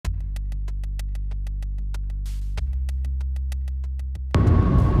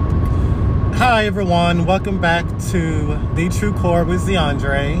Hi everyone, welcome back to The True Core with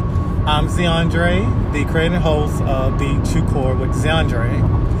Zeandre. I'm Zeandre, the creator and host of The True Core with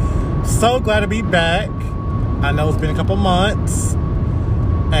Zeandre. So glad to be back. I know it's been a couple months,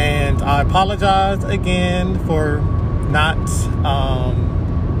 and I apologize again for not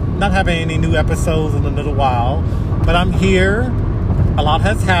having any new episodes in a little while, but I'm here. A lot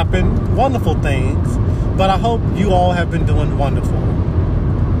has happened, wonderful things, but I hope you all have been doing wonderful.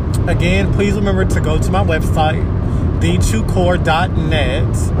 Again, please remember to go to my website,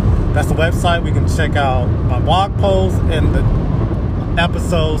 thetruecore.net. That's the website. We can check out my blog posts and the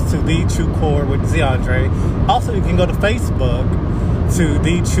episodes to The True Core with Zeandre. Also, you can go to Facebook to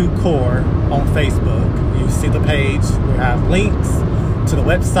The True Core on Facebook. You see the page. We have links to the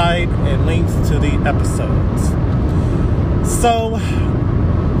website and links to the episodes. So,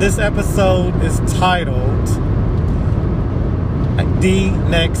 this episode is titled The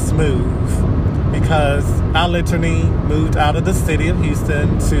Next Move, because I literally moved out of the city of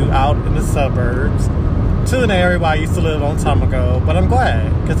Houston to out in the suburbs to an area where I used to live a long time ago. But I'm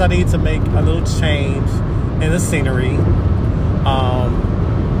glad, because I need to make a little change in the scenery.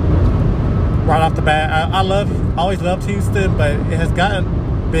 Right off the bat, I always loved Houston, but it has gotten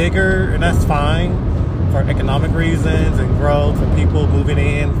bigger, and that's fine for economic reasons and growth and people moving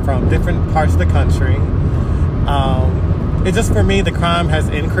in from different parts of the country. It's just, for me, the crime has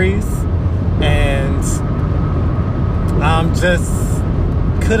increased, and just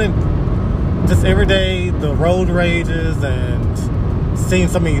every day the road rages and seeing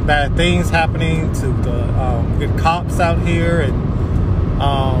so many bad things happening to the good cops out here, and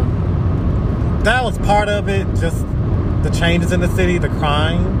that was part of it, just the changes in the city, the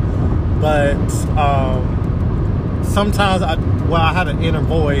crime. But sometimes I had an inner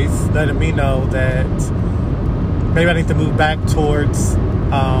voice letting me know that maybe I need to move back towards,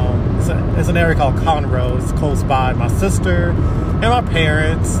 it's an area called Conroe. It's close by my sister and my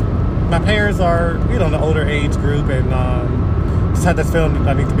parents. My parents are, in the older age group, and just had this feeling that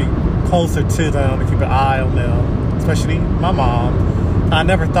I need to be closer to them to keep an eye on them, especially my mom. I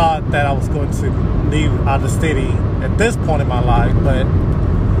never thought that I was going to leave out of the city at this point in my life, but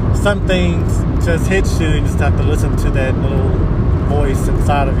some things just hit you, and you just have to listen to that little voice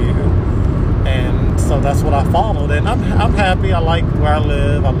inside of you. And so that's what I followed, and I'm happy. I like where I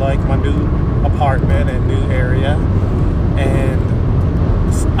live. I like my new apartment and new area, and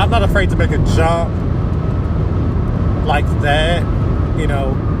I'm not afraid to make a jump like that,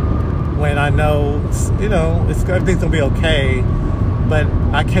 when I know everything's gonna be okay. But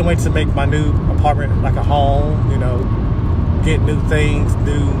I can't wait to make my new apartment like a home, get new things,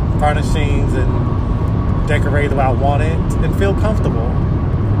 new furnishings, and decorate the way I want it and feel comfortable.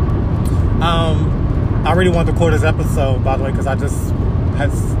 I really wanted to record this episode, by the way, because I just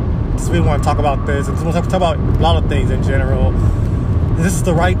really want to talk about this, and want to talk about a lot of things in general. And this is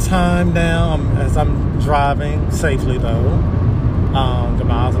the right time now, as I'm driving safely, though, the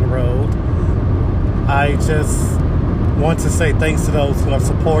miles on the road. I just want to say thanks to those who have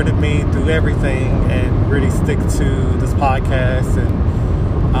supported me through everything and really stick to this podcast. And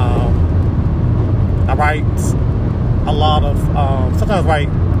I write a lot of, sometimes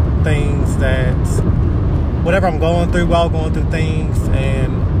write things that, whatever I'm going through while going through things,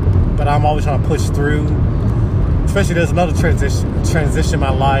 but I'm always trying to push through. Especially, there's another transition in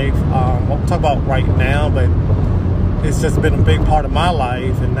my life. We'll talk about right now, but it's just been a big part of my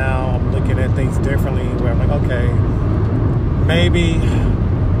life, and now I'm looking at things differently, where I'm like, okay, maybe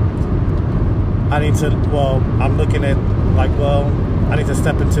I need to, I'm looking at I need to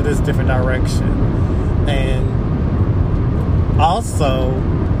step into this different direction. And also,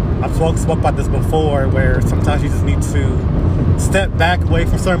 I've spoke about this before, where sometimes you just need to step back away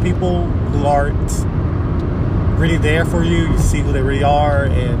from certain people who aren't really there for you. You see who they really are,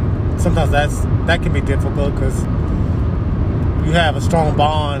 and sometimes that can be difficult, because you have a strong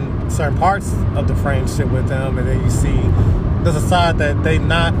bond, certain parts of the friendship with them, and then you see there's a side that they're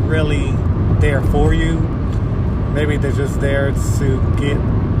not really there for you. Maybe they're just there to get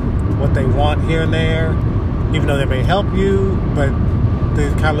what they want here and there, even though they may help you, but they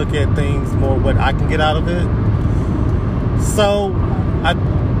kind of look at things more what I can get out of it. So I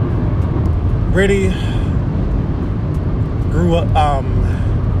really grew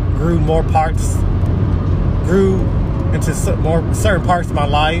into certain parts of my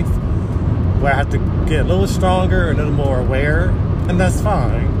life where I have to get a little stronger, a little more aware, and that's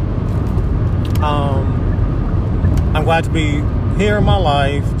fine. I'm glad to be here in my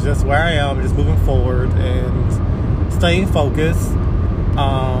life, just where I am, just moving forward and staying focused.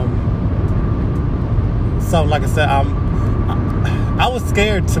 So like I said, I was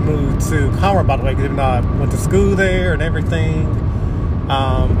scared to move to Conroe, by the way, because even though I went to school there and everything,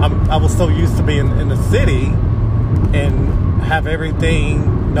 I was so used to being in the city and have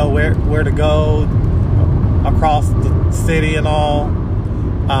everything, know where to go across the city and all,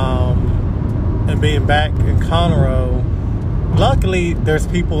 and being back in Conroe. Luckily, there's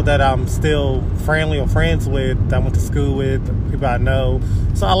people that I'm still friendly or friends with, that I went to school with, people I know.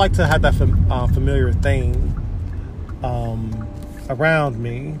 So I like to have that familiar thing around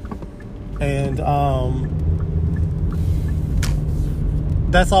me. And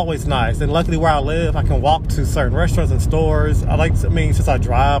that's always nice. And luckily where I live, I can walk to certain restaurants and stores. Since I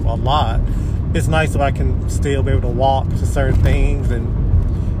drive a lot, it's nice if I can still be able to walk to certain things. And,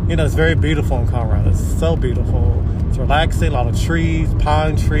 it's very beautiful in Conroe. It's so beautiful. It's relaxing, a lot of trees,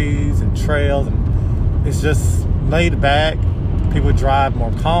 pine trees and trails. And it's just laid back. People drive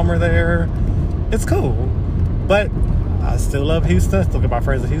more calmer there. It's cool. But I still love Houston. Still got my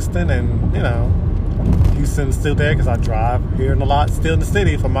friends in Houston. And, Houston's still there because I drive here in a lot, still in the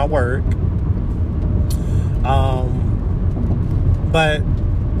city for my work. But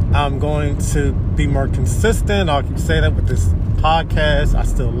I'm going to be more consistent. I'll keep saying that with this podcast. I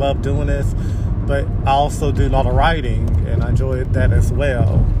still love doing this, but I also do a lot of writing, and I enjoy that as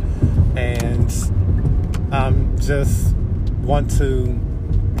well. And just want to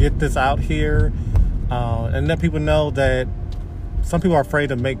get this out here and let people know that some people are afraid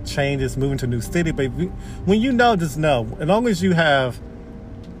to make changes, moving to a new city. But when just know, as long as you have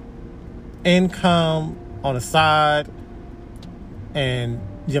income on the side and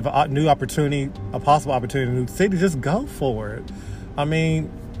you have a new opportunity, a possible opportunity in a new city, just go for it.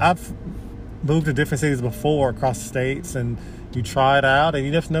 I've moved to different cities before across the states, and you try it out, and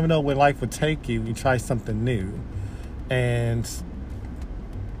you just never know where life would take you. You try something new, and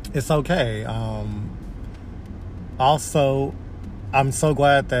it's okay. Also, I'm so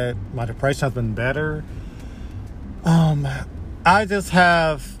glad that my depression has been better. I just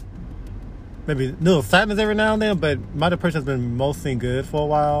have maybe a little sadness every now and then, but my depression has been mostly good for a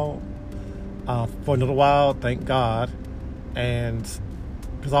while. For a little while, thank God. And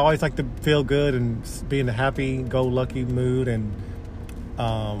because I always like to feel good and be in a happy-go-lucky mood and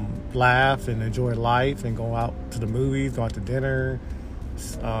laugh and enjoy life and go out to the movies, go out to dinner,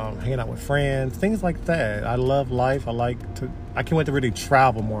 hanging out with friends, things like that. I love life. I can't wait to really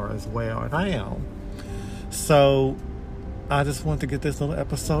travel more as well, and I am. So I just want to get this little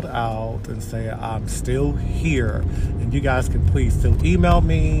episode out and say I'm still here, and you guys can please still email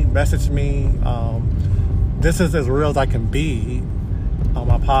me, message me. This is as real as I can be on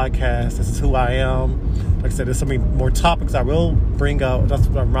my podcast. This is who I am. Like I said, there's so many more topics I will bring up. That's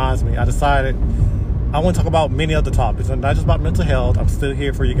what reminds me. I decided I want to talk about many other topics, and not just about mental health. I'm still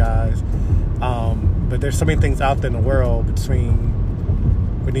here for you guys. But there's so many things out there in the world between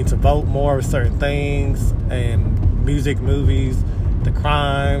we need to vote more with certain things, and music, movies, the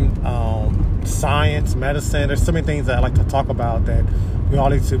crime, science, medicine. There's so many things that I like to talk about that we all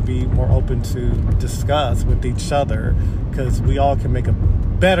need to be more open to discuss with each other, because we all can make a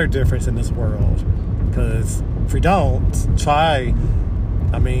better difference in this world. Because if we don't try,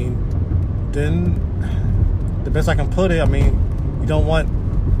 then the best I can put it, you don't want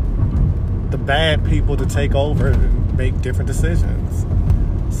the bad people to take over and make different decisions.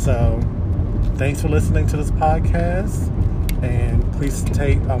 So thanks for listening to this podcast, and please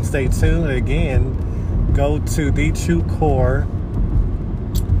stay tuned. And again, go to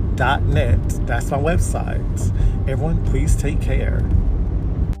thetruecore.net. That's my website. Everyone, please take care.